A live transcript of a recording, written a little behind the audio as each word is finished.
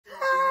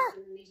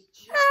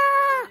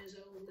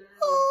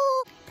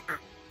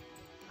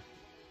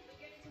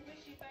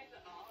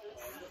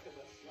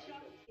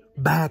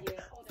back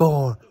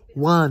for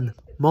one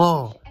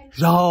more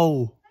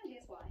show.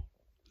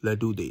 Let's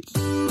do this.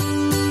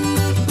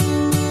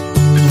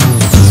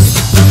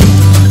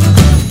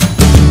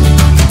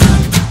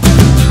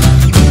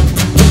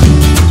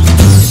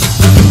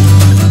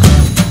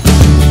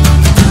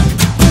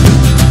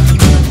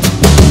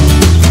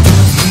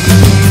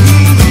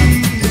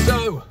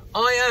 So,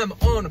 I am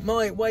on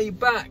my way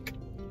back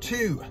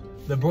to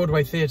the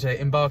Broadway Theatre,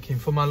 embarking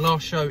for my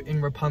last show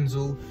in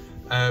Rapunzel.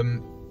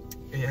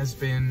 It has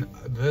been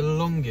the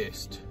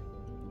longest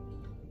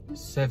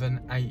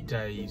 7-8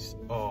 days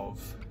of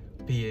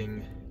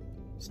being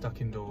stuck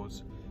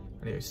indoors,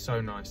 and it is so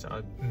nice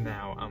that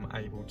now I'm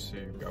able to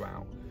go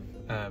out.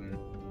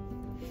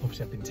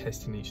 Obviously I've been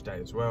testing each day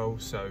as well,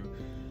 so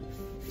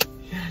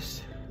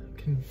yes,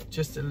 can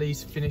just at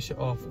least finish it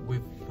off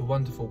with the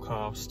wonderful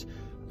cast.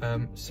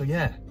 So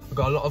yeah, I've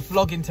got a lot of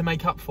vlogging to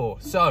make up for,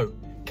 so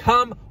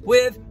come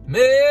with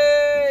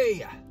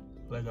me!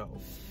 Let's go.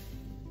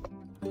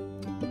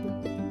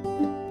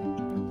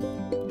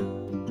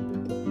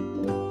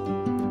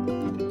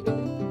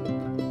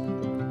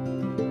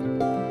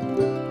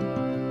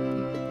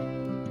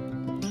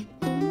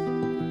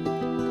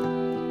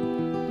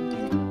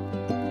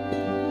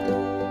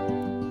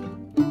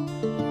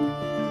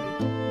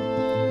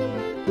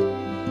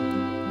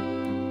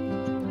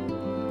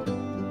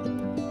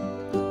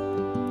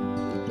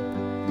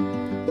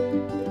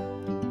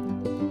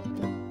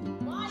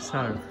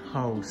 So,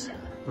 Holes,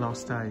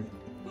 last day,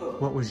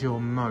 what was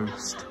your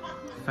most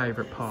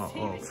favourite part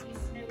of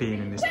being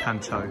in this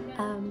panto?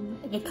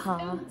 The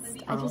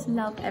cast. I just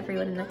love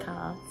everyone in the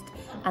cast,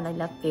 and I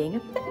love being a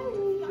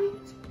fairy.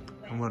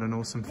 And what an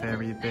awesome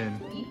fairy you've been.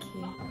 Thank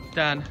you.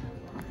 Dan,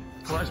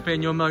 what has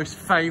been your most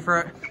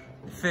favourite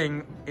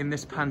thing in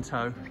this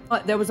panto?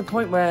 There was a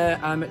point where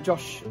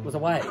Josh was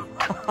away.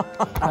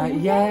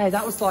 Yeah,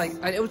 that was like,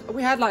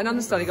 we had like an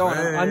understudy going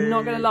on. I'm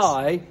not going to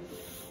lie.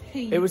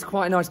 It was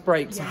quite a nice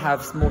break to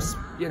have more,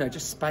 you know,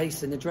 just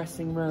space in the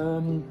dressing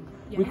room.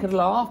 Yeah. We could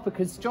laugh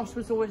because Josh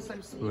was always so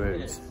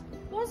serious.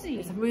 Was he?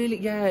 It's really,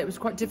 yeah, it was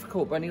quite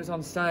difficult when he was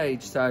on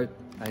stage, so,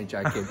 only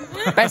joking.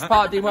 Best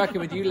part of being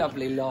working with you,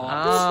 lovely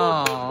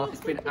lot. Oh.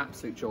 It's been an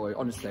absolute joy,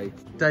 honestly.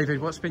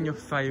 David, what's been your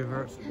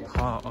favourite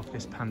part of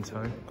this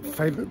panto?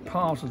 Favourite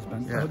part of the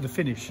panto? Yeah. The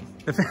finish.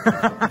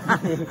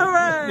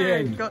 Hooray! The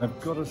end. I've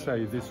got to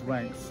say, this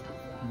ranks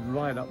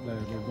right up there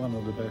with one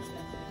of the best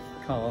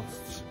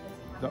casts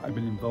that I've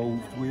been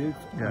involved with.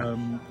 Yeah.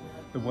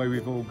 The way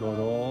we've all got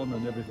on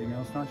and everything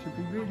else. And I should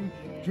be really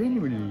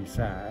genuinely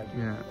sad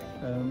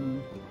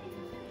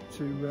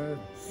to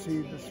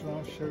see this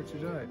last show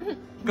today.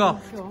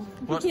 Goth,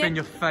 what's been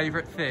your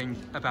favourite thing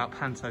about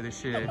panto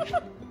this year?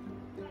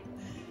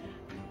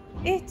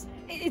 It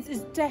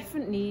has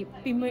definitely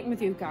been working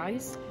with you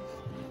guys,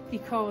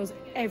 because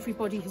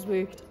everybody has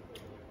worked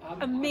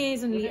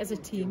amazingly as a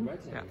team.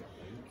 Yeah.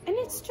 And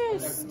it's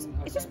just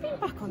been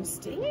back on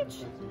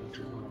stage.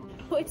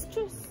 But it's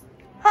just...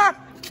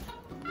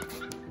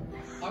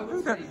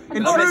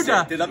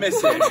 Intruder! Did I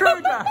miss it?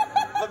 Intruder!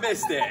 I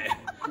missed it.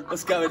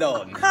 What's going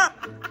on?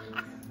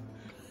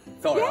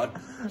 Sorry, I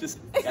just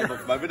came up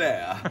from over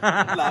there.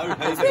 Hello,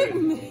 how you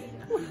doing?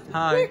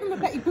 Hi. Working with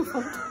Betty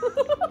Bufford.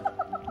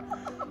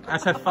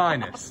 At her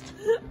finest.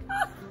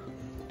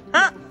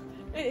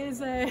 It is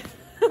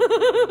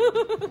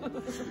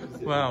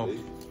Well,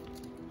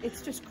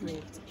 it's just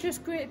great.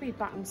 Just great to be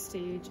back on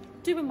stage,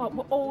 doing what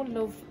we all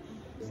love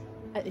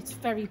at its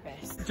very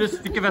best.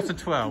 just to give us a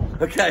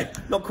 12. Okay,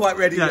 not quite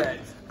ready yet.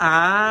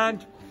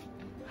 And...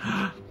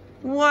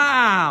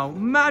 wow,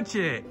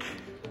 magic!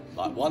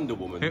 Like Wonder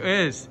Woman. It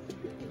is.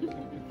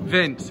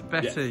 Vince,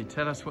 Betty,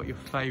 tell us what your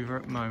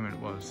favourite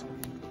moment was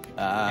in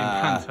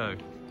panto.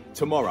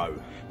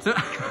 Tomorrow.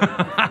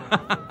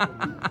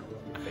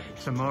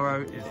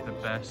 Tomorrow is the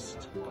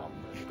best.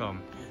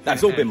 Gone.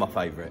 That's all been my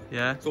favourite.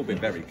 Yeah? It's all been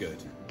very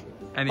good.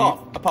 Any...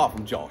 Apart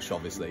from Josh,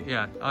 obviously.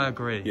 Yeah, I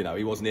agree. You know,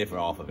 he wasn't here for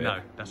half of it.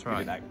 No, that's right.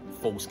 He did that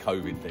false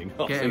COVID thing.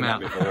 I've Get seen him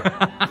that out. before.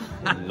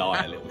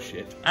 Liar little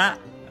shit. Got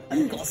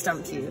to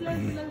stamp to you.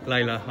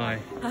 Layla, hi.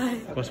 Hi.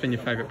 What's been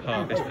your favourite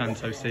part of this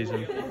panto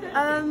season?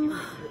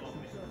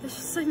 There's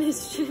just so many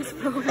to choose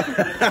from.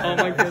 Oh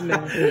my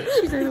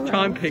goodness.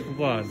 Try and pick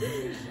one.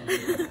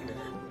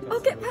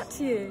 I'll get back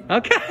to you.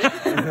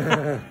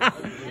 Okay.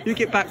 You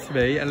get back to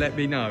me and let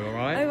me know,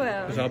 alright? I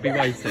will. Because I'll be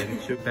waiting.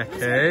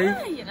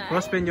 Becky, you know.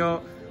 what's been your...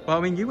 well,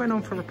 I mean, you went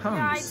on for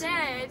Rapunzel. Yeah,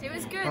 I did. It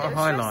was good. What a it was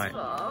highlight.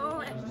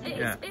 Stressful.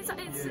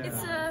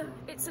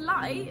 It's a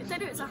light. I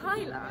don't know, it's a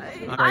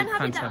highlight. Oh, I'm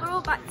happy that fantastic. we're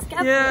all back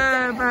together.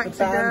 Yeah, back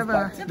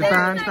together. The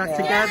band's back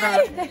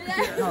together.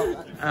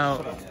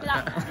 Oh.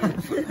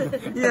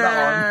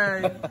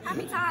 Yay.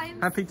 Happy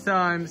times. Happy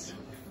times.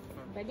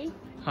 Ready?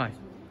 Hi.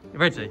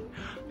 Ready?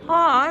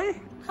 Hi.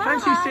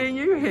 Fancy seeing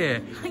you here.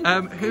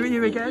 Who are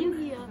you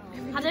again?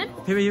 Pardon?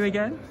 Who are you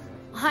again?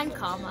 I'm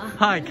Karma.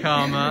 Hi,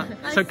 Karma.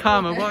 So,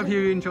 Karma, what have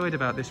you enjoyed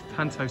about this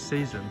panto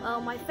season?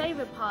 Well, my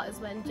favourite part is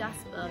when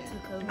Jasper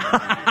took over.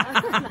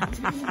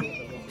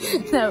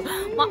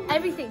 No,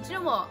 everything. Do you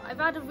know what? I've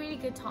had a really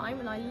good time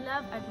and I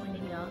love everyone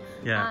here.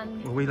 Yeah,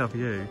 And well, we love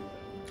you.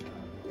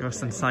 You're a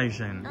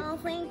sensation. oh,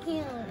 thank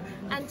you.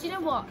 And do you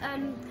know what?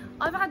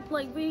 I've had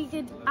like really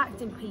good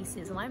acting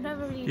pieces, and I've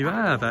never really. You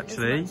have,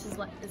 actually. As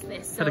much as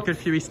this. So. Had a good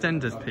few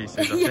EastEnders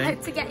pieces, I Yeah,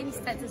 think. to get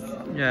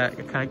EastEnders. Yeah,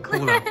 okay,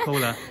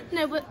 cooler.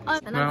 No, but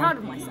and Well, I'm proud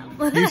of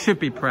myself. You should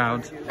be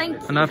proud. Thank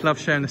you. And I've loved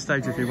sharing the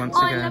stage with you once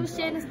I again. love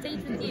sharing a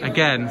stage with you.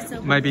 Again,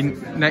 So maybe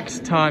much.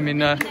 next time in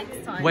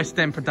Next time. West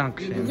End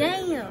production.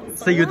 Yeah.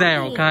 See you there,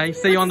 Lovely. okay?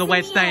 See you on the Put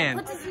us West in the air, End.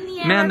 put us in the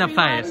air, Man the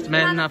everyone. face,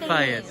 man the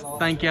face.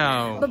 Thank you.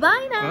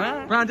 Bye-bye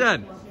now.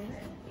 Brandon,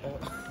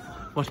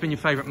 what's been your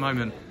favourite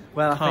moment?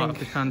 Well, Part I of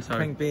the panto.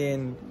 think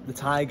being the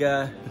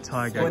tiger, The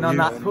tiger. putting on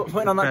that,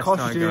 putting on that Best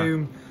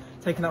costume,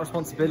 taking that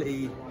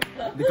responsibility,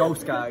 the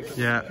ghost gag.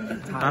 Yeah,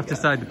 I have to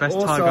say, the best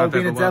Also, tiger I've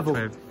being ever a devil.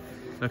 worked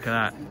with. Look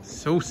at that.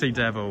 Saucy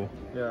devil.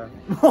 Yeah.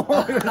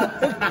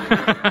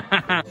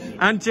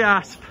 And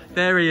Jasp,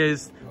 there he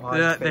is. My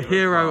The favourite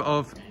hero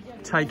of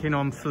taking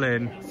on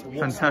Flynn.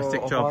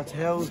 Fantastic Our job.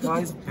 tails,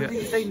 guys,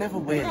 they never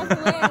win.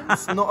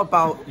 It's not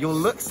about your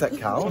looks that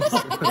counts.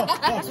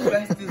 What's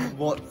best is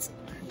what's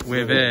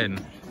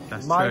Within.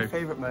 That's my true.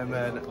 favourite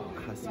moment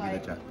has to be the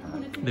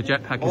jetpack. The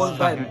jetpack Or is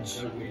the bench.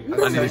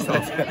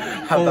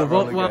 Oh,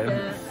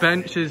 what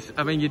bench is,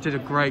 I mean, you did a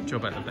great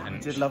job at the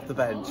bench. Did love the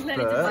bench, but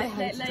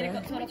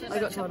I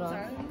got told off.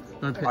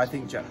 I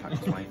think jetpack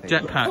is my favourite.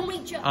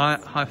 Jetpack. I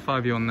high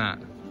five you on that.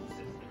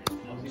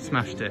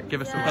 Smashed it.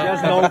 Give us a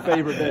has no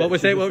favourite bit. What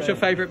was it? What was your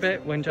favourite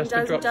bit? When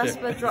Jasper dropped it?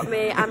 Jasper dropped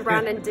me and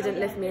Brandon didn't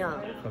lift me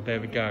up. Well,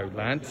 there we go,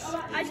 lads.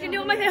 I can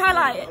do my favourite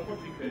highlight.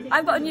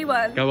 I've got a new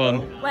one. Go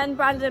on. When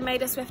Brandon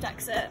made a swift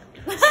exit.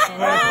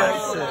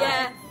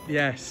 Yeah.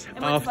 Yes, It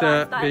was after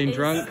fun. That being is-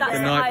 drunk that's the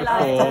the night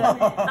highlight.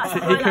 before. That's the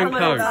He couldn't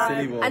highlight.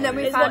 cope. And then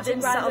we It's found watching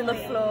him sat on the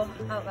Brandon floor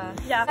out there.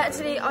 Yeah.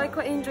 Actually, I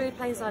quite enjoyed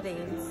playing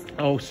sardines.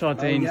 Oh,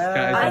 sardines. Yeah.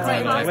 That is I a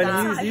did highlight.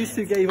 like When you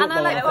two gave up And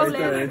I like bowling,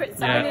 bowling. okay.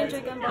 So I really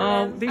enjoyed going bowling.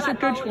 Oh, these I are like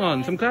good bowling.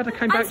 ones. I'm glad I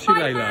came back to you,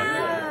 Layla.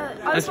 I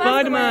And was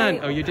Spider-Man.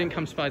 away. Oh, you didn't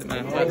come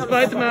Spider-Man. But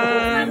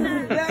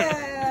Spider-Man.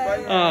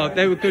 Oh,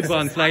 they were good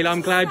ones, Layla.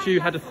 I'm glad you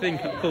had a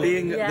think.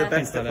 Being Yeah. the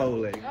best at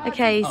bowling.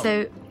 Okay,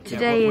 so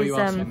today what were is you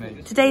asking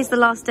me? today's the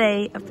last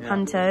day of the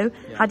panto.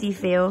 How do you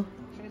feel?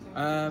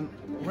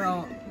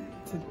 Well,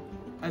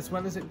 as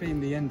well as it being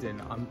the ending,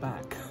 I'm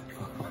back.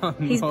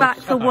 He's back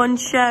for one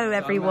show,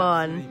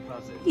 everyone.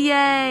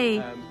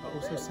 Yay! But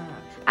also sad.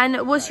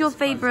 And what's your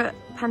favourite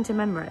panto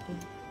memory?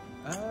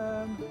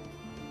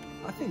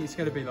 I think it's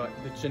going to be like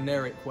the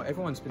generic, what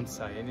everyone's been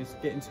saying, is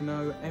getting to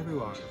know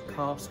everyone.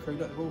 Cast, crew,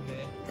 look, they're all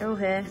here. They're all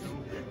here.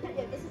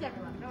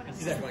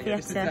 This is everyone. Yes,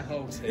 This is sir. the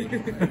whole team.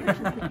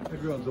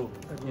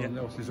 Everyone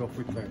else is off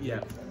with them. Yeah,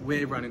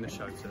 we're running the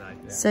show today.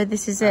 So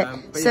this is it. But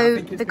yeah, I So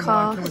think it's the been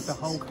working with cast. the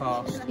whole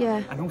cast.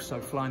 Yeah. And also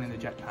flying in the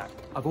jetpack.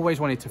 I've always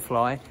wanted to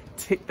fly.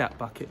 Tick that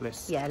bucket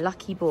list. Yeah,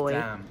 lucky boy.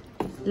 Damn.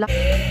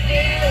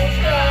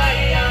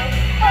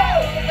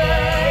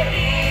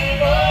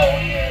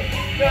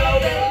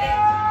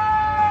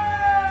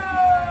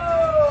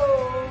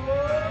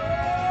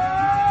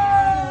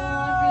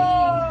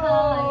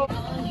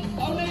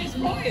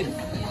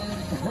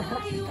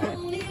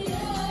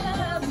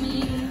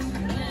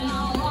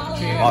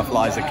 My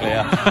flies are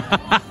clear.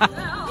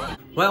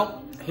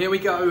 Well, here we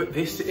go.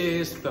 This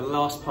is the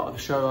last part of the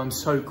show. I'm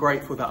so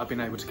grateful that I've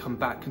been able to come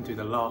back and do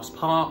the last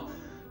part.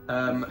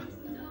 Yeah,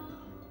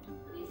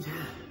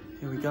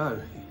 here we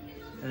go.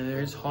 There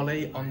is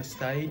Holly on the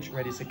stage,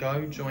 ready to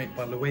go, joined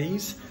by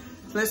Louise.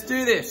 So let's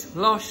do this.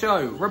 Last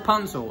show,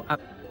 Rapunzel at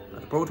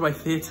the Broadway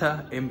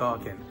Theatre in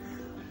Bargain.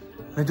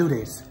 Let's do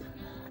this.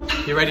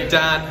 You ready,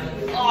 Dan?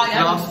 Oh,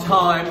 yeah. Last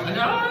time.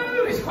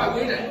 No, it's quite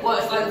weird. Well,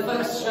 it's like the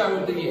first show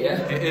of the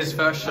year. It is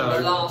first show.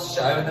 The last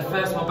show, and the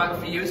first one back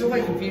for you. It's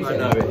always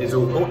confusing. I know, it is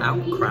all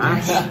out,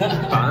 crash.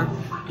 Fun.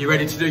 You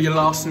ready to do your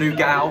last new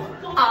gal?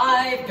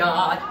 I've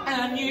got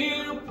a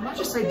new... I might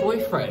just say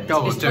boyfriend.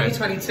 Go on, it's do it.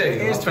 2022.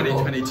 It is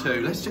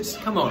 2022. Let's just,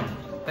 come on.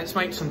 Let's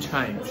make some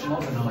change.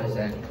 Modernise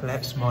it.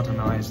 Let's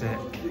modernise it.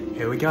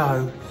 Here we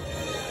go.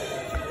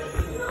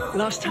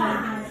 Last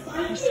time.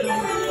 Last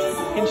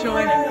time.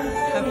 Enjoy.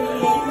 Have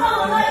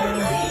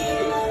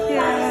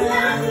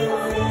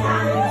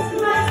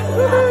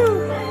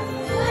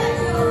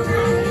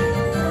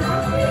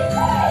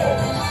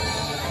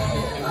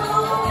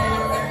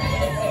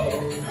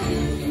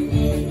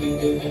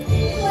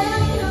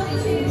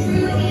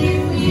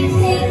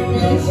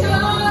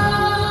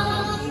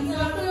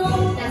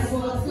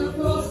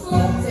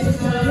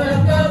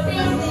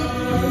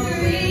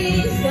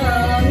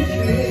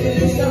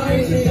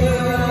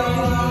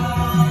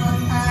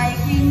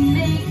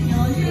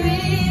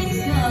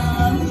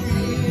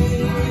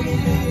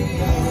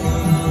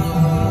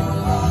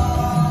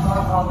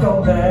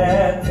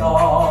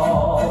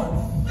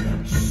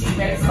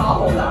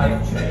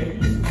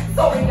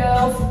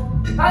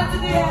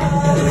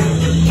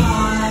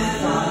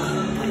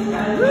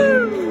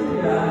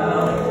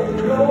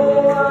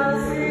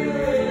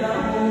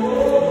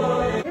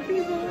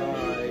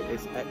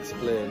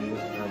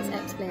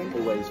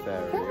fairy. Always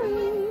fairy.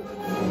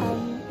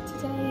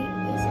 Today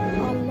is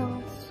our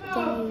last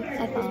day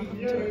ever.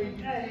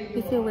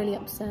 We feel really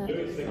upset,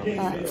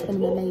 but it's been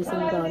an amazing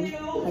run,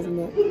 hasn't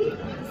it?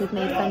 We've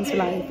made friends for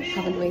life,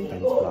 haven't we?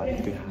 Friends for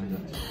life, we have.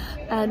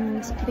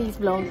 And these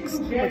vlogs,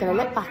 we're going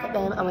to look back at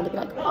them and we're going to be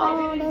like,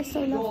 oh, they're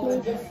so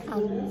lovely,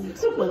 and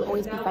we'll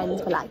always be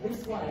friends for life.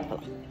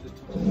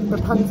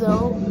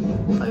 Rapunzel,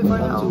 over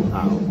and out.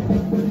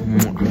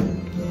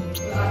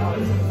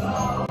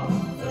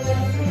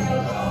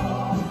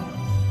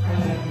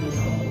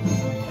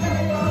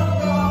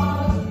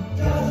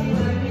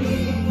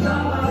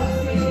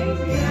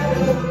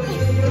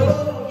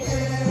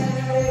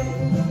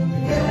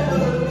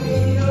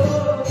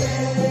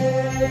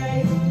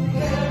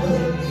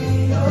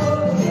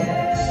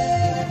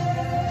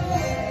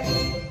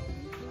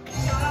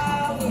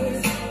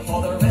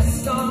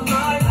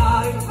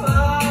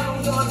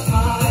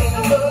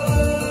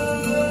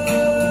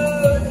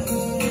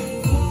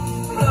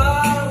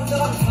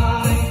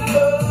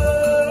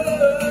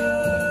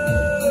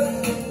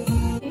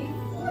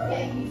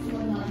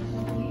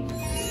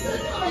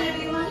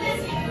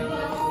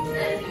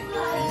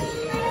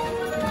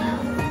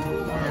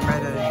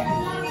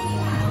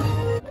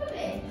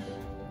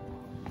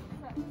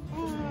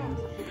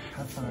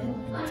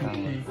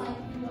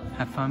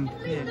 Have fun.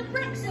 The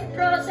Brexit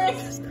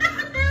process.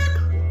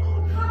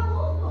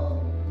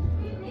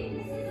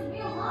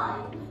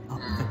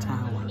 Up the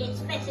tower. It's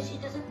better she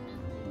doesn't.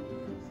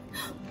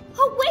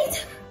 Oh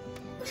wait!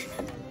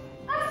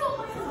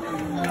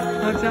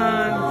 Well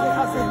done.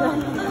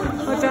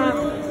 Well done.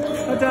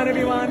 Well done,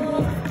 everyone.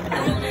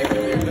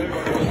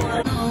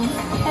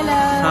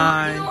 Hello.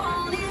 Hi.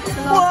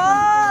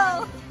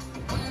 Whoa!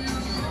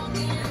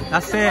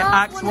 That's it.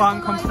 Act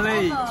 1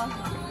 complete.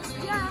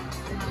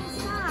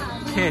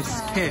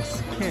 Kiss,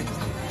 kiss, kiss.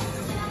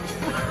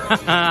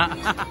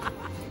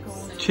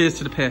 Cheers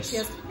to the piss.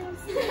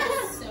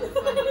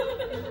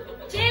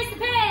 Cheers to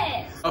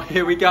piss! Oh,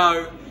 here we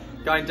go.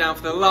 Going down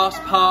for the last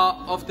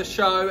part of the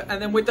show,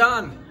 and then we're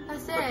done.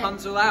 That's it.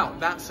 Rapunzel out.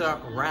 That's a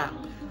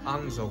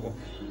Wrap-Unzel.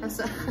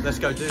 Let's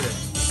go do it.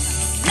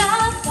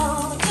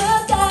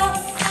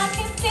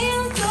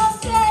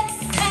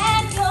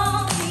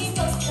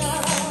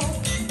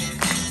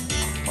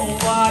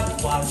 What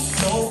was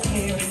so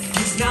clear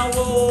is now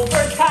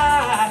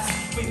overcast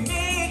with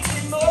mixed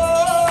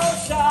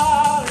emotion.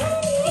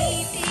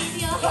 Deep in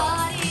your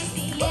heart is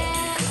the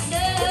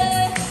answer.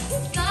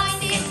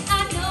 Find it, I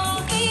know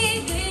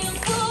it will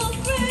pull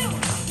through.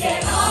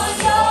 Get on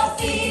your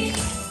feet.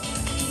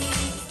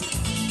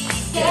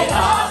 Get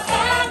up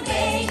and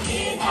make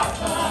it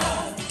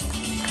happen.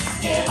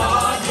 Get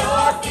on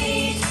your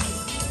feet.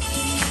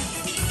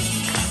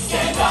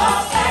 Stand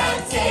up and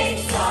take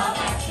some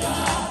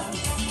action.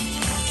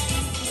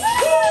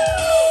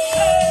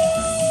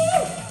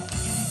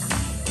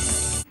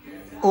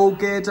 All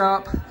geared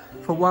up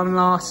for one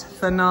last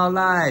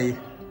finale.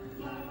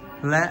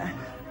 Let's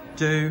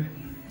do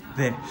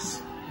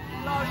this.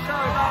 Last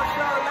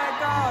show, let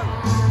go.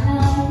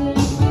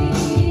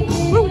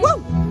 Woo woo!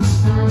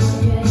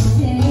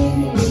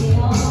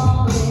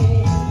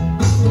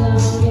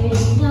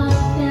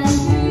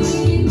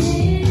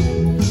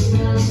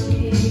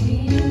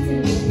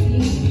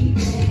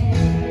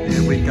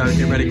 Here we go,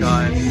 get ready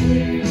guys.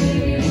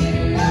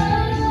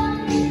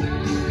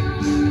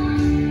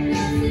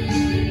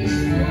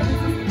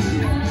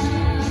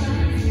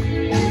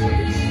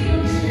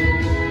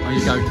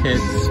 Go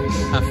kids,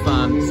 have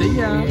fun. See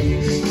ya.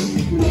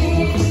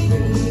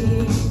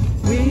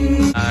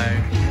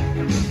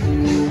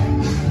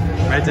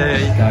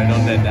 Ready? Going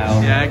on there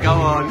now. Yeah, go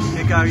on.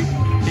 Here go.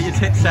 Get your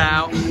tits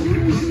out.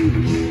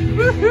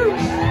 Woohoo!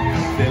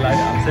 See you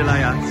later. See you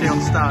later. See you on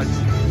stage.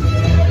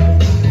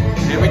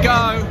 Here we go.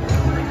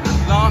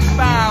 Last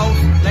bow.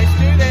 Let's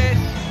do this.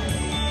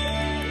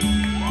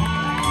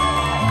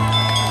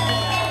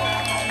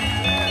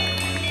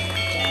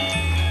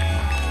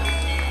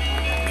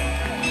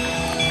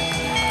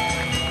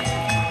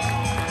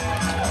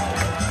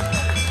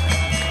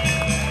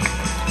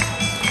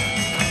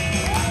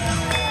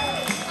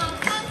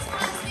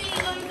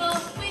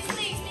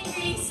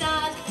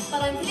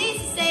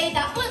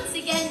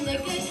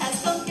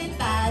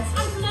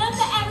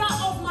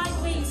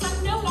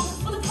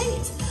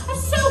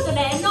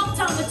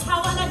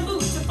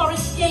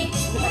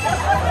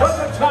 Was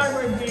the time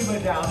when we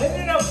were down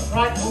in a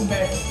frightful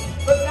mess,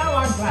 but now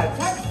I'm glad,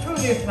 thanks to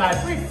this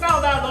lad, we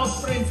found our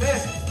lost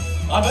princess.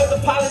 I'm at the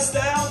palace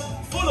now,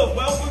 full of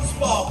wealth and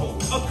sparkle.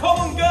 A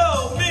common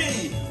girl,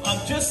 me. I'm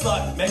just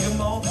like Meghan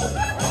Markle.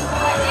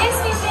 Yes,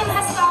 Finn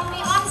has found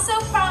me. I'm so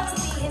proud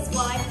to be his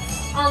wife.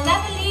 I'll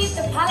never leave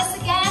the palace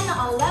again.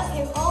 I'll love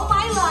him all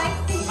my life.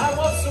 And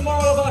what's the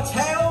moral of our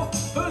tale?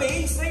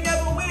 Bullies, they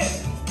never win.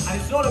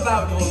 And it's not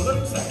about your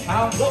looks that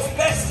count. What's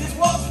best is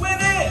what's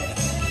within.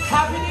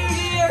 Happy New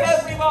Year,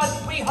 everyone!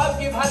 We hope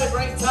you've had a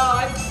great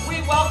time.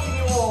 We welcome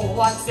you all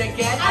once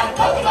again. And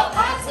polka dot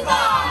pants to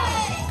buy.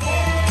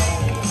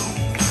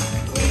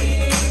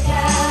 We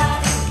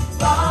can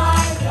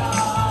find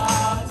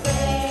a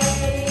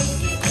place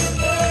to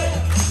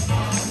live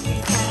and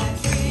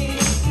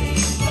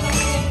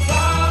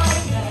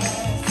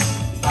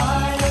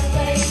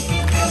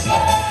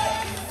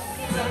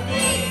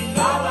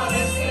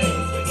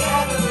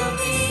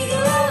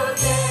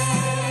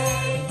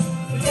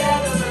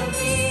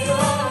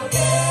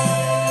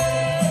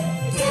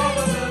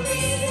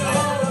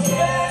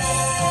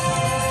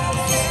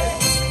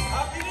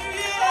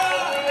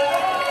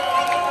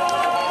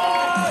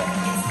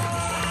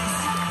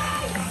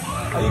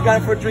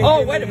going for a drink.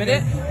 Oh, wait a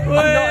minute. Oh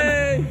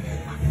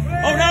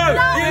no,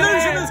 the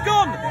illusion has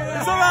gone.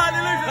 It's alright, the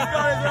illusion's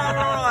gone. It's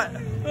alright.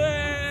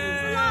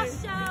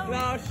 Last show.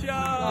 Last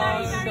show.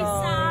 Very, very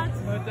sad.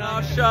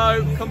 Last show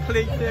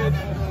completed.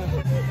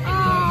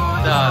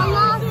 Oh, Done.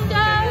 last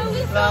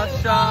show. Last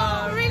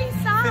show. Really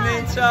sad.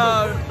 Finito.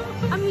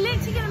 I'm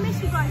literally gonna miss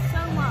you guys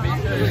so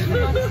much. Do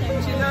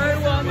you know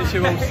what? Miss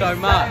you all so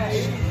much.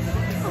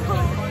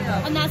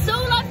 And that's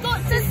all I've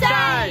got to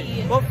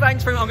say. Well,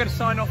 thanks very much. I'm going to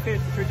sign off here.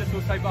 Should we just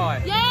all say bye?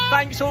 Yeah.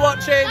 Thanks for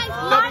watching. Thanks.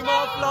 There'll be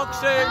more vlogs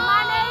soon.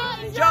 My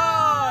name's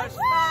Josh.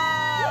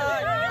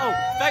 Bye. Oh,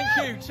 thank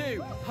you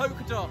to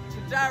Polka Dot, to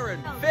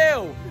Darren,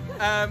 Phil,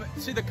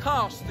 to the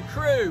cast, the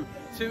crew,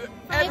 to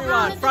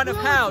everyone, front of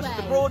house,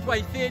 the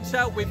Broadway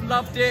Theatre. We've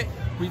loved it.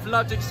 We've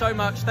loved it so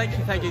much. Thank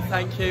you, thank you,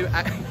 thank you.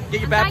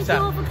 Get your bags thank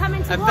you all out. for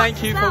coming to And watch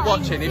thank you as for well.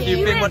 watching. If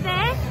you've been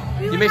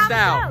you missed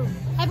out.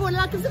 Everyone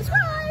like and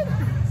subscribe.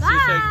 See you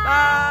soon. Bye.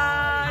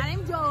 Bye. My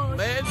name's Josh.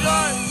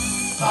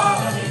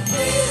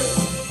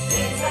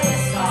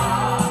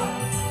 Enjoy.